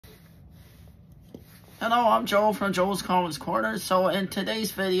Hello, I'm Joel from Joel's Comics Corner. So in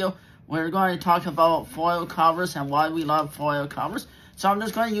today's video, we're going to talk about foil covers and why we love foil covers. So I'm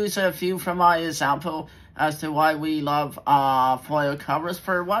just going to use a few from my example as to why we love foil covers.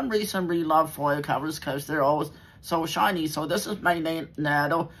 For one reason, we love foil covers because they're always so shiny. So this is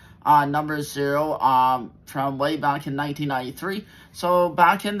Magneto number 0 from way back in 1993. So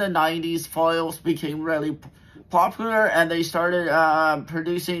back in the 90s, foils became really popular and they started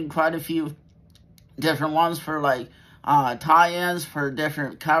producing quite a few different ones for like tie-ins, for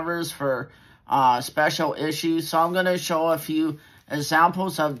different covers, for special issues. So I'm going to show a few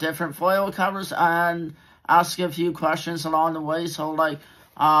examples of different foil covers and ask a few questions along the way. So like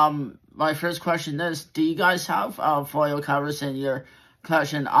my first question is, do you guys have foil covers in your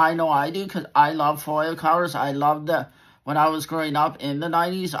collection? I know I do because I love foil covers. I loved when I was growing up in the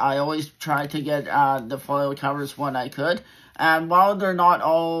 90s, I always tried to get the foil covers when I could. And while they're not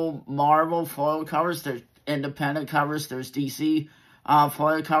all Marvel foil covers, there's independent covers, there's DC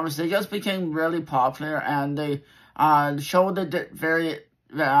foil covers. They just became really popular and they show the very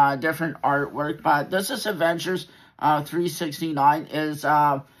different artwork. But this is Avengers 369 is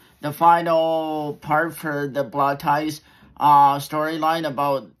the final part for the Blood Ties storyline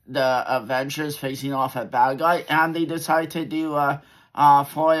about the Avengers facing off a bad guy, and they decided to do a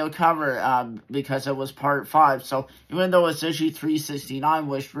foil cover because it was part 5. So even though it's issue 369,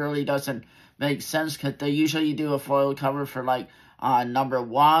 which really doesn't make sense because they usually do a foil cover for like number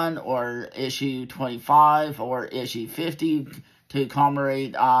 1 or issue 25 or issue 50 to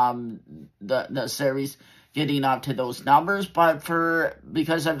commemorate the series getting up to those numbers. But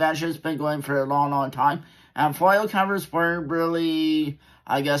because Avengers been going for a long time, and foil covers weren't really,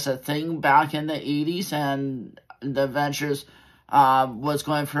 I guess, a thing back in the 80s, and the Avengers was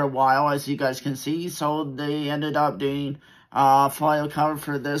going for a while, as you guys can see. So they ended up doing foil cover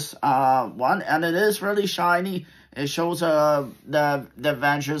for this one, and it is really shiny. It shows the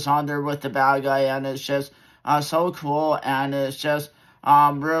Avengers on there with the bad guy, and it's just so cool, and it's just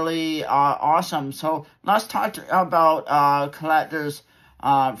really awesome. So let's talk about collectors.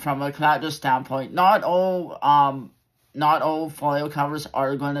 From a collector's standpoint, not all foil covers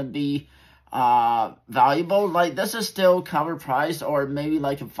are going to be valuable. Like this is still cover price or maybe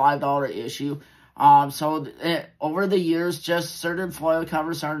like a $5 issue. Over the years, just certain foil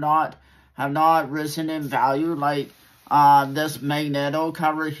covers have not risen in value. Like this Magneto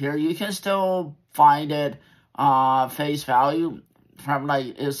cover here, you can still find it face value from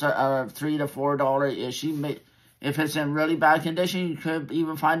like it's a $3 to $4 issue. If it's in really bad condition, you could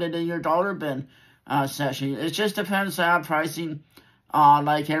even find it in your dollar bin section. It just depends on pricing.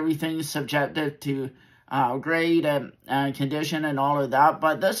 Like everything's subjective to grade and condition and all of that.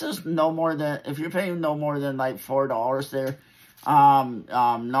 But this is no more than, if you're paying no more than like $4 there,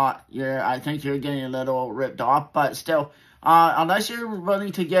 I think you're getting a little ripped off. But still, unless you're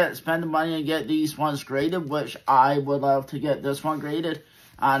willing to spend the money and get these ones graded, which I would love to get this one graded,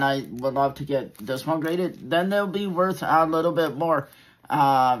 and I would love to get this one graded, then they'll be worth a little bit more.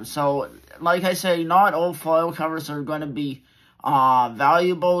 So, like I say, not all foil covers are going to be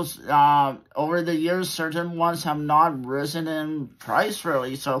valuables. Over the years, certain ones have not risen in price,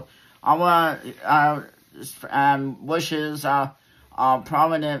 really. So, I want wishes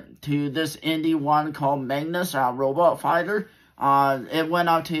prominent to this indie one called Magnus, Robot Fighter. It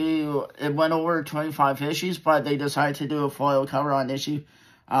went over 25 issues, but they decided to do a foil cover on issue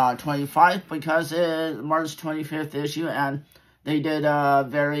 25 because it's March 25th issue, and they did a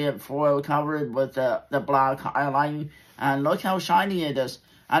variant foil cover with the black highlighting, and look how shiny it is.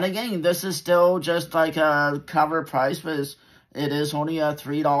 And again, this is still just like a cover price, but it is only a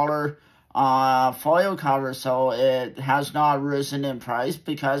 $3 foil cover, so it has not risen in price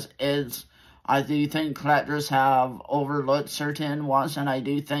because I do think collectors have overlooked certain ones, and I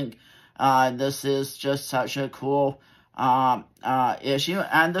do think this is just such a cool issue,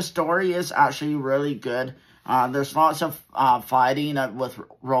 and the story is actually really good. There's lots of fighting with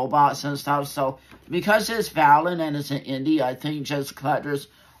robots and stuff. So because it's Valiant and it's an indie, I think just collectors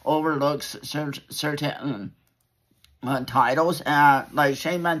overlook certain titles. Like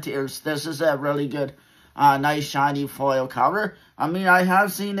Shane Mantiers, this is a really good, nice shiny foil cover. I mean, I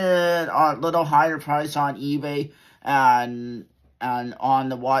have seen it a little higher price on eBay and on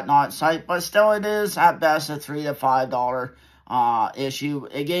the Whatnot site, but still it is at best a $3 to $5 issue.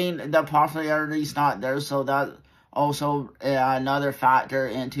 Again, the popularity is not there, so that also another factor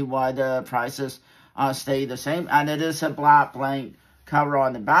into why the prices stay the same. And it is a black blank cover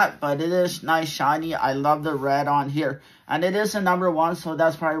on the back, but it is nice shiny. I love the red on here, and it is a number 1, so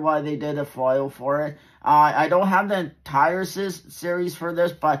that's probably why they did a foil for it. I don't have the entire series for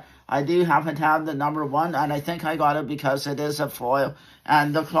this, but I do happen to have the number 1, and I think I got it because it is a foil,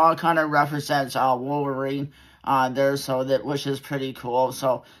 and the claw kind of represents Wolverine there, so that, which is pretty cool.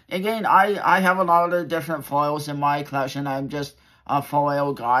 So again, I have a lot of different foils in my collection. I'm just a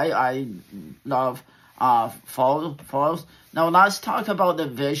foil guy. I love foils. Now let's talk about the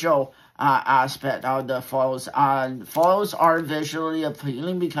visual aspect of the foils. Foils are visually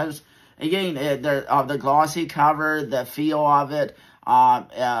appealing because, again, the glossy cover, the feel of it,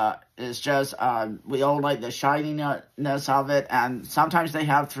 is just, we all like the shininess of it, and sometimes they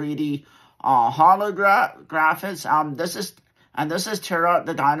have 3D holographics. This is Turok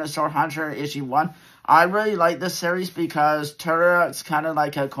the Dinosaur Hunter issue 1. I really like this series because Turok's kind of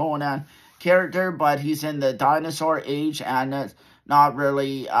like a Conan character, but he's in the dinosaur age, and it's not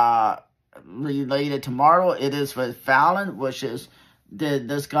really related to Marvel. It is with Valiant, which is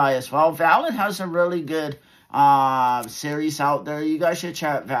this guy as well. Valiant has a really good series out there. You guys should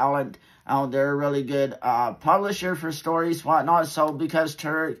check Valiant out. They're a really good publisher for stories, whatnot. So because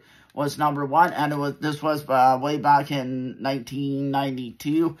Turok was number 1, and this was way back in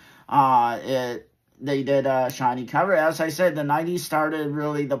 1992. They did a shiny cover. As I said, the 90s started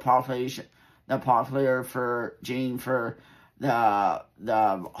really the popular for Gene for the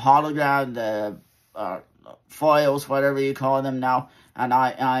hologram, the foils, whatever you call them now. And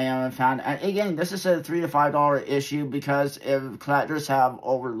I am a fan. And again, this is a $3 to $5 issue because if collectors have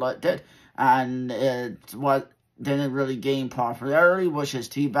overlooked it, and it's what didn't really gain popularity, which is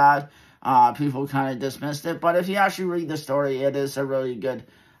too bad. People kind of dismissed it, but if you actually read the story, it is a really good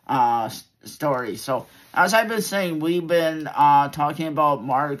story. So as I've been saying, we've been talking about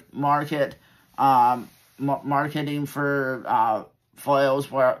marketing for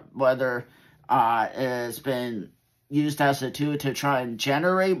foils, whether it's been used as a tool to try and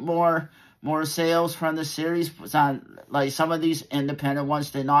generate more sales from the series. Like some of these independent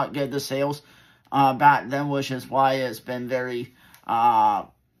ones did not get the sales back then, which is why it's been very why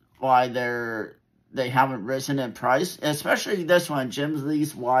they haven't risen in price. Especially this one, Jim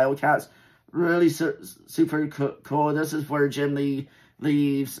Lee's Wildcats, really super cool. This is where Jim Lee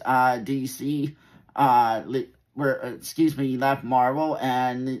leaves DC, he left Marvel,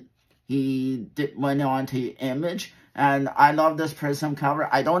 and he went on to Image. And I love this Prism cover.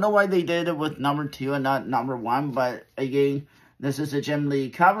 I don't know why they did it with number 2 and not number 1, but again, this is a Jim Lee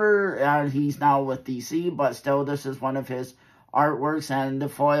cover, and he's now with DC, but still, this is one of his artworks, and the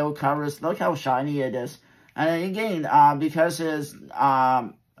foil covers, look how shiny it is. And again, because his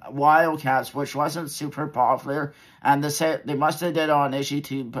Wildcats, which wasn't super popular, and they must have did it on issue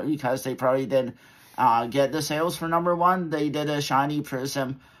 2, but because they probably didn't get the sales for number 1, they did a shiny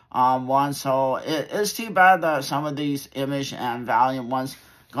Prism one. So it's too bad that some of these Image and Valiant ones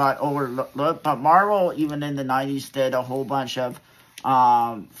got overlooked, but Marvel, even in the 90s, did a whole bunch of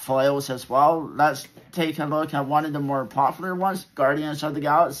foils as well. Let's take a look at one of the more popular ones, Guardians of the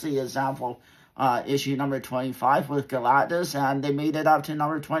Galaxy, example, issue number 25 with Galactus, and they made it up to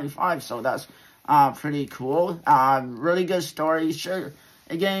number 25, so that's pretty cool. Really good story. Sure,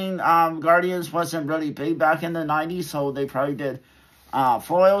 again, Guardians wasn't really big back in the 90s, so they probably did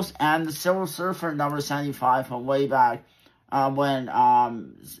foils. And the Silver Surfer number 75 from way back when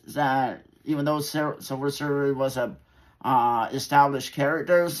even though Silver Surfer was a established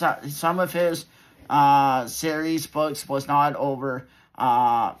character, some of his series books was not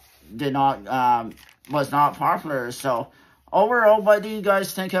was not popular. So overall, what do you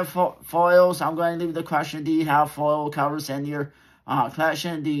guys think of foils? I'm going to leave the question: do you have foil covers in your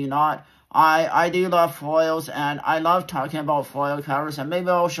collection? Do you not? I do love foils, and I love talking about foil covers, and maybe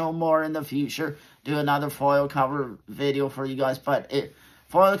I'll show more in the future, do another foil cover video for you guys. But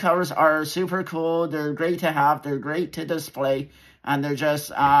foil covers are super cool. They're great to have. They're great to display, and they're just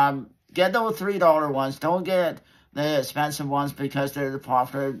get those $3 ones. Don't get the expensive ones because they're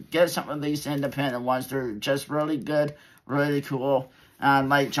popular. Get some of these independent ones. They're just really good, really cool.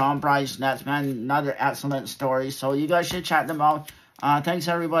 Like John Bryant's Netsman, another excellent story. So you guys should check them out. Thanks,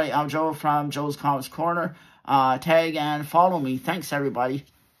 everybody. I'm Joe from Joe's Comics Corner. Tag and follow me. Thanks, everybody.